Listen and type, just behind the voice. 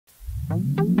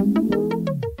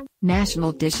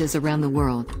National dishes around the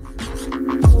world.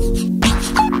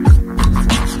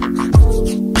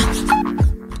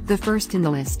 The first in the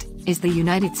list is the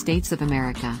United States of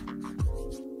America.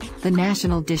 The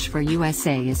national dish for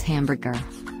USA is hamburger.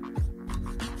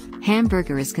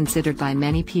 Hamburger is considered by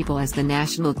many people as the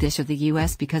national dish of the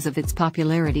US because of its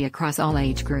popularity across all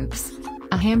age groups.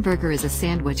 A hamburger is a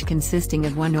sandwich consisting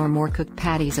of one or more cooked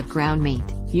patties of ground meat,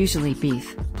 usually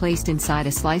beef, placed inside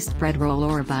a sliced bread roll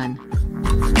or a bun.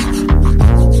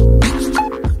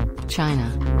 China.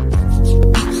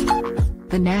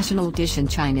 The national dish in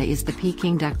China is the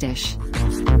Peking duck dish.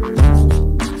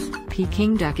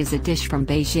 Peking duck is a dish from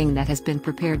Beijing that has been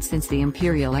prepared since the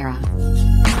imperial era.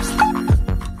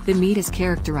 The meat is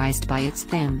characterized by its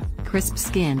thin, crisp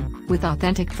skin, with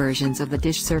authentic versions of the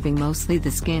dish serving mostly the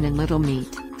skin and little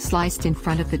meat, sliced in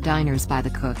front of the diners by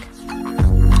the cook.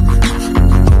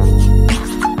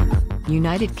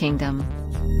 United Kingdom.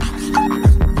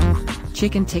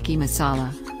 Chicken tikka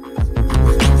masala.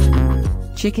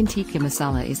 Chicken tikka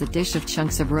masala is a dish of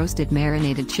chunks of roasted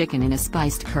marinated chicken in a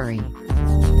spiced curry.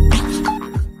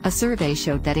 A survey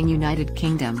showed that in United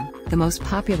Kingdom, the most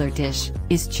popular dish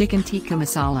is chicken tikka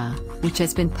masala, which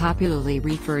has been popularly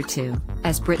referred to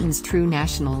as Britain's true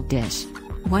national dish.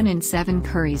 1 in 7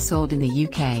 curries sold in the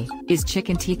UK is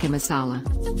chicken tikka masala.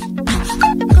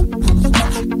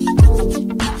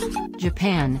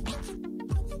 Japan.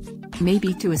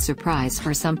 Maybe to a surprise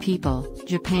for some people,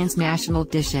 Japan's national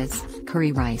dish is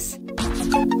curry rice.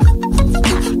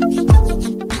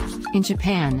 In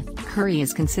Japan, curry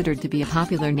is considered to be a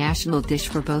popular national dish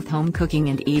for both home cooking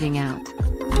and eating out.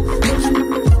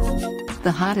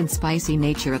 The hot and spicy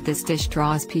nature of this dish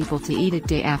draws people to eat it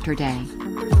day after day.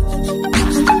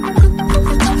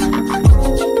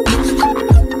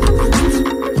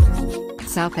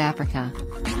 South Africa.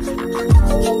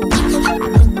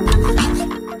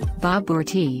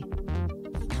 Bobotie.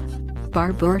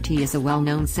 Bobotie is a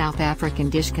well-known South African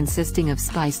dish consisting of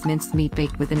spiced minced meat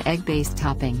baked with an egg-based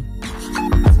topping.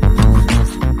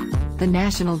 The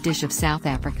national dish of South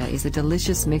Africa is a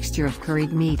delicious mixture of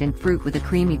curried meat and fruit with a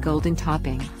creamy golden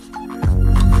topping.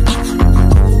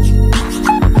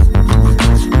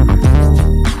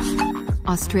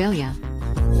 Australia.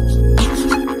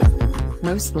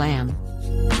 Roast lamb.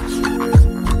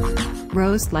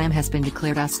 Roast lamb has been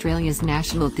declared Australia's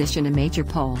national dish in a major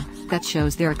poll that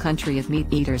shows they're a country of meat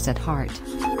eaters at heart.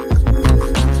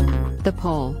 The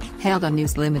poll, held on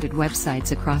news limited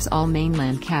websites across all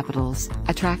mainland capitals,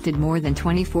 attracted more than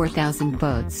 24,000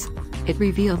 votes. It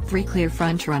revealed 3 clear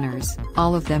frontrunners,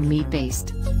 all of them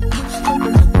meat-based.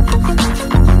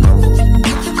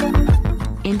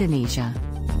 Indonesia.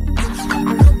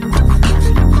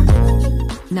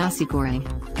 Nasi goreng.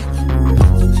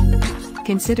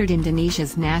 Considered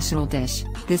Indonesia's national dish,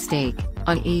 this take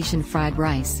on Asian fried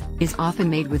rice is often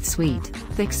made with sweet,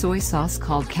 thick soy sauce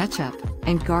called ketchup,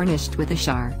 and garnished with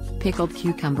achar, pickled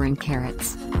cucumber and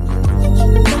carrots.